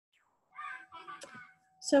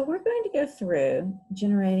So we're going to go through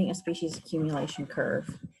generating a species accumulation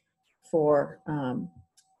curve for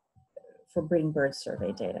breeding bird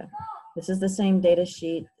survey data. This is the same data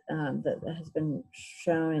sheet that has been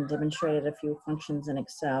shown and demonstrated a few functions in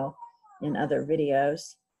Excel in other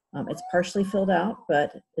videos. It's partially filled out,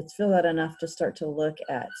 but it's filled out enough to start to look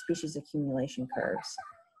at species accumulation curves.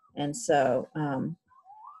 And so I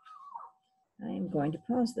am going to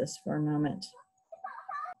pause this for a moment.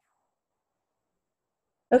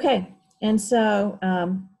 Okay, and so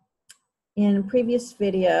in a previous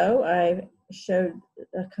video, I showed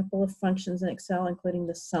a couple of functions in Excel, including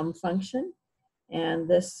the sum function. And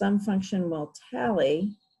this sum function will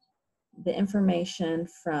tally the information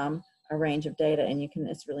from a range of data, and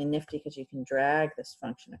it's really nifty because you can drag this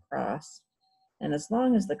function across. And as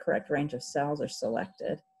long as the correct range of cells are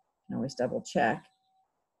selected, you can always double check,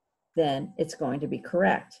 then it's going to be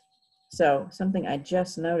correct. So something I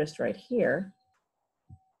just noticed right here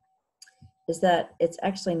is that it's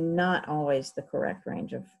actually not always the correct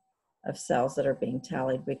range of cells that are being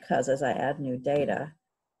tallied, because as I add new data,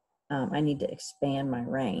 I need to expand my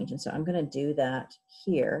range. And so I'm going to do that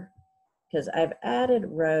here because I've added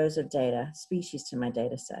rows of data, species, to my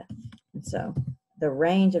data set. And so the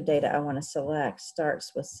range of data I want to select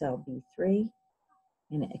starts with cell B3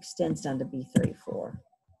 and it extends down to B34.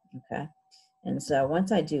 Okay. And so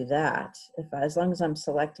once I do that, as long as I'm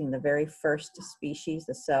selecting the very first species,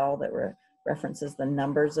 the cell that references the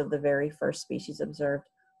numbers of the very first species observed,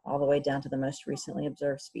 all the way down to the most recently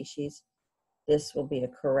observed species, this will be a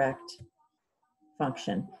correct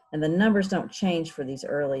function. And the numbers don't change for these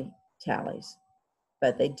early tallies,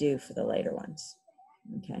 but they do for the later ones.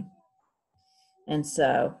 Okay. And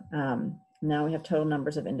so now we have total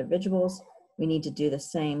numbers of individuals. We need to do the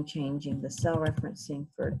same, changing the cell referencing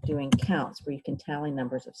for doing counts, where you can tally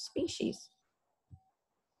numbers of species.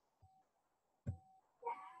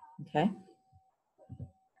 Okay.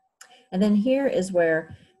 And then here is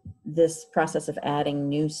where this process of adding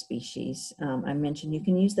new species, I mentioned you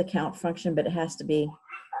can use the count function, but it has to be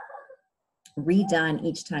redone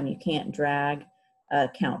each time. You can't drag a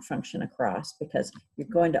count function across because you're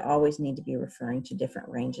going to always need to be referring to different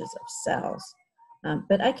ranges of cells.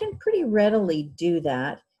 But I can pretty readily do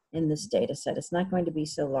that in this data set. It's not going to be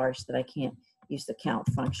so large that I can't use the count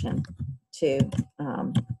function to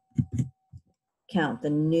count the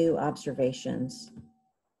new observations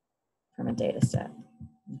from a data set.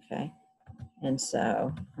 Okay, and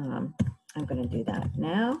so I'm going to do that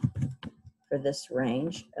now for this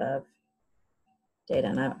range of data.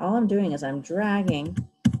 And all I'm doing is I'm dragging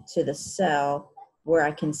to the cell where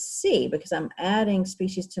I can see, because I'm adding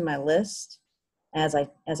species to my list as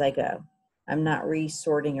I go. I'm not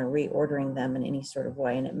resorting or reordering them in any sort of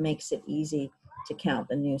way, and it makes it easy to count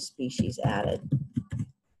the new species added.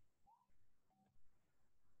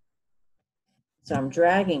 So I'm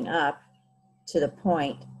dragging up to the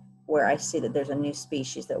point where I see that there's a new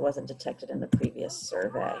species that wasn't detected in the previous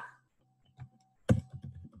survey. Make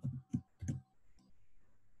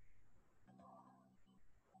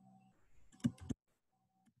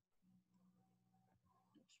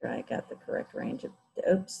sure I got the correct range of,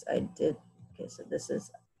 oops, I did. Okay, so this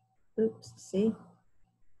is, oops, see?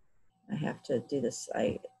 I have to do this.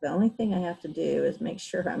 The only thing I have to do is make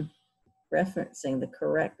sure I'm referencing the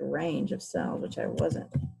correct range of cells, which I wasn't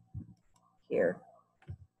here.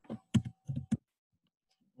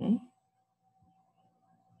 Okay.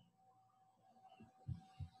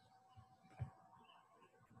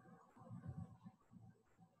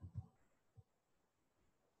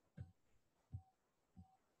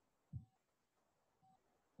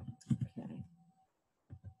 Okay.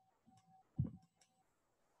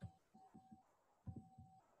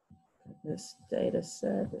 This data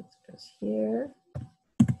set, it goes here.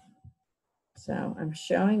 So I'm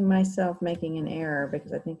showing myself making an error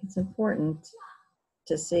because I think it's important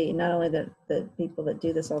to see not only that the people that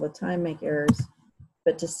do this all the time make errors,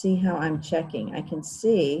 but to see how I'm checking. I can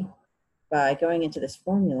see by going into this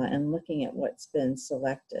formula and looking at what's been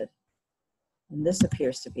selected. And this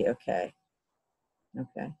appears to be okay.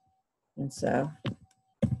 Okay. And so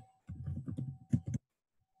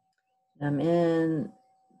I'm in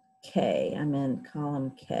K, I'm in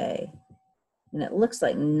column K. And it looks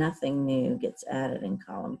like nothing new gets added in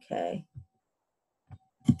column K.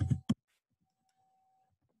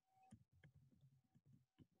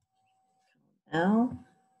 L.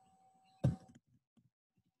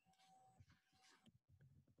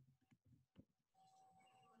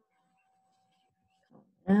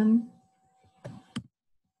 M.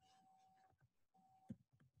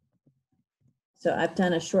 So I've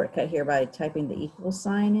done a shortcut here by typing the equal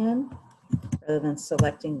sign in rather than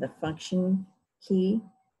selecting the function key.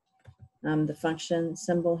 the function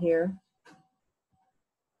symbol here,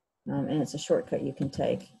 and it's a shortcut you can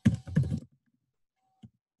take.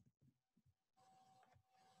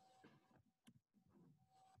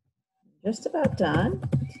 Just about done.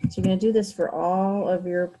 So you're going to do this for all of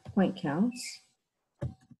your point counts.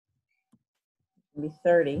 It'll be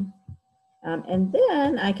 30. And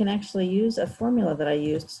then I can actually use a formula that I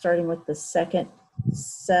used starting with the second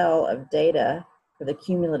cell of data for the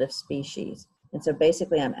cumulative species. And so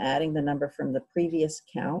basically I'm adding the number from the previous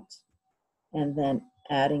count and then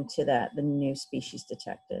adding to that the new species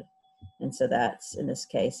detected. And so that's, in this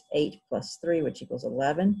case, 8 plus 3, which equals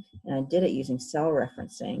 11. And I did it using cell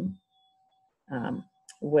referencing,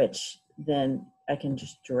 which then I can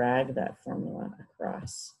just drag that formula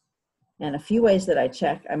across. And a few ways that I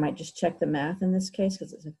check, I might just check the math in this case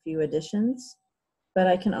because it's a few additions, but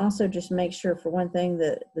I can also just make sure, for one thing,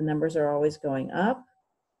 that the numbers are always going up.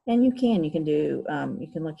 And you can do, you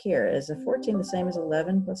can look here. Is a 14 the same as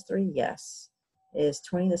 11 plus 3? Yes. Is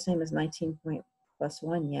 20 the same as 19 plus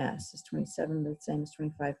 1? Yes. Is 27 the same as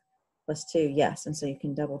 25 plus 2? Yes. And so you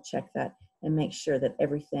can double check that and make sure that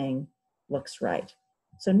everything looks right.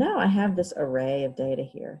 So now I have this array of data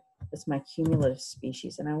here. It's my cumulative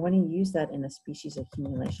species, and I want to use that in a species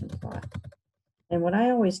accumulation plot. And what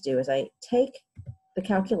I always do is I take the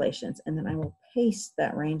calculations and then I will paste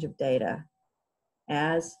that range of data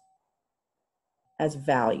as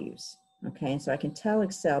values. Okay, and so I can tell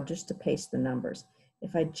Excel just to paste the numbers.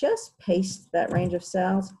 If I just paste that range of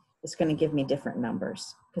cells, it's going to give me different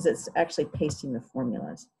numbers because it's actually pasting the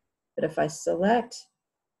formulas. But if I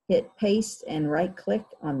hit paste and right click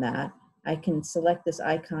on that, I can select this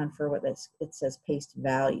icon for what it says paste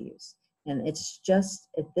values. And it's just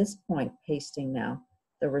at this point pasting now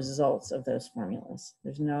the results of those formulas.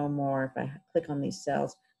 There's no more, if I click on these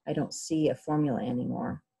cells, I don't see a formula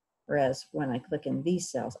anymore. Whereas when I click in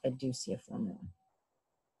these cells, I do see a formula.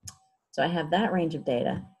 So I have that range of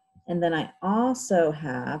data. And then I also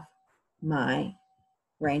have my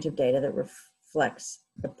range of data that reflects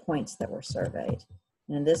the points that were surveyed.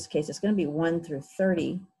 And in this case, it's going to be 1 through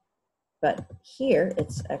 30. But here,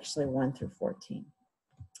 it's actually 1 through 14.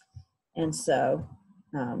 And so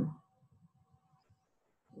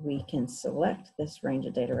we can select this range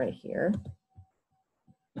of data right here.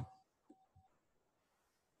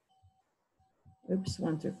 Oops,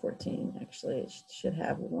 1 through 14. Actually, it should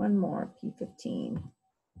have one more, P15.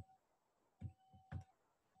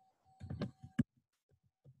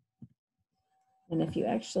 And if you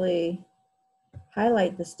actually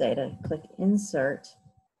highlight this data, click Insert,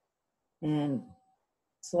 and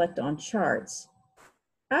select on Charts,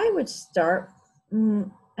 I would start,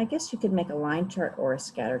 I guess you could make a line chart or a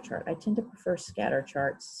scatter chart. I tend to prefer scatter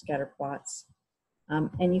charts, scatter plots.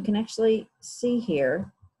 And you can actually see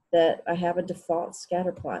here that I have a default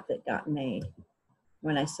scatter plot that got made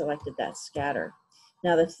when I selected that scatter.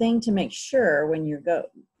 Now the thing to make sure when you're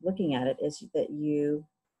looking at it is that you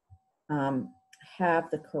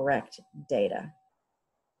have the correct data.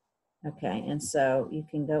 Okay, and so you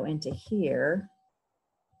can go into here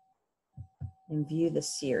and view the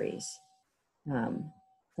series,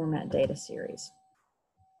 format data series.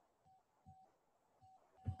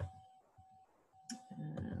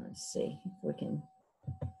 Let's see if we can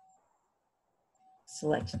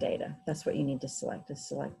select data. That's what you need to select, is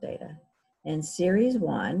select data. And series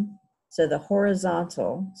 1, so the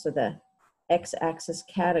horizontal, so the x-axis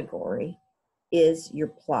category is your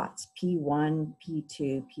plots, P1,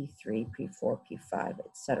 P2, P3, P4, P5,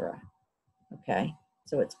 etc. Okay,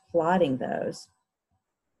 so it's plotting those.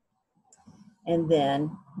 And then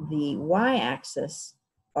the y-axis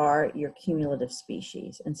are your cumulative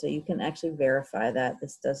species. And so you can actually verify that.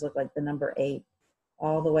 This does look like the number 8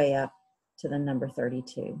 all the way up to the number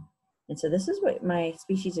 32. And so this is what my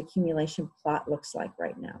species accumulation plot looks like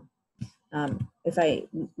right now.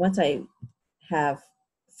 Once I have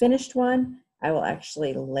finished one, I will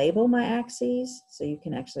actually label my axes. So you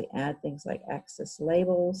can actually add things like axis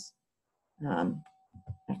labels,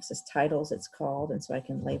 axis titles it's called. And so I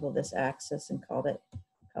can label this axis and call it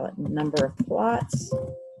number of plots.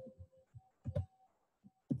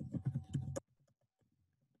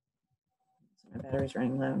 My battery's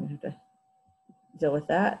running low. I'm going to have to deal with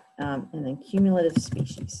that. And then cumulative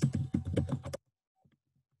species.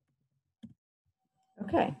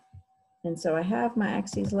 Okay, and so I have my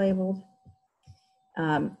axes labeled.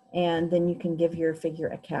 And then you can give your figure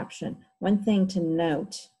a caption. One thing to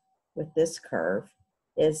note with this curve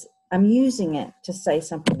is I'm using it to say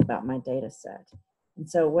something about my data set. And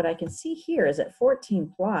so what I can see here is at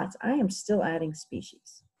 14 plots, I am still adding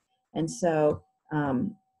species. And so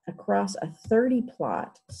across a 30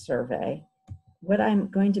 plot survey, what I'm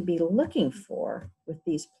going to be looking for with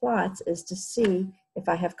these plots is to see if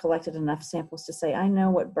I have collected enough samples to say, I know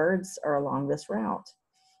what birds are along this route.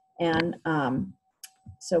 And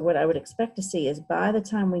so what I would expect to see is by the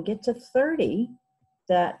time we get to 30,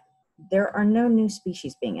 that there are no new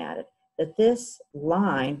species being added, that this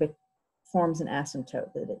line forms an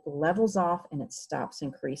asymptote, that it levels off and it stops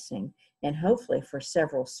increasing. And hopefully for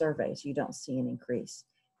several surveys, you don't see an increase.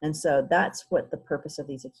 And so that's what the purpose of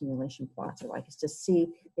these accumulation plots are like, is to see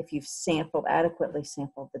if you've adequately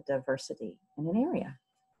sampled the diversity in an area.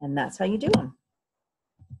 And that's how you do them.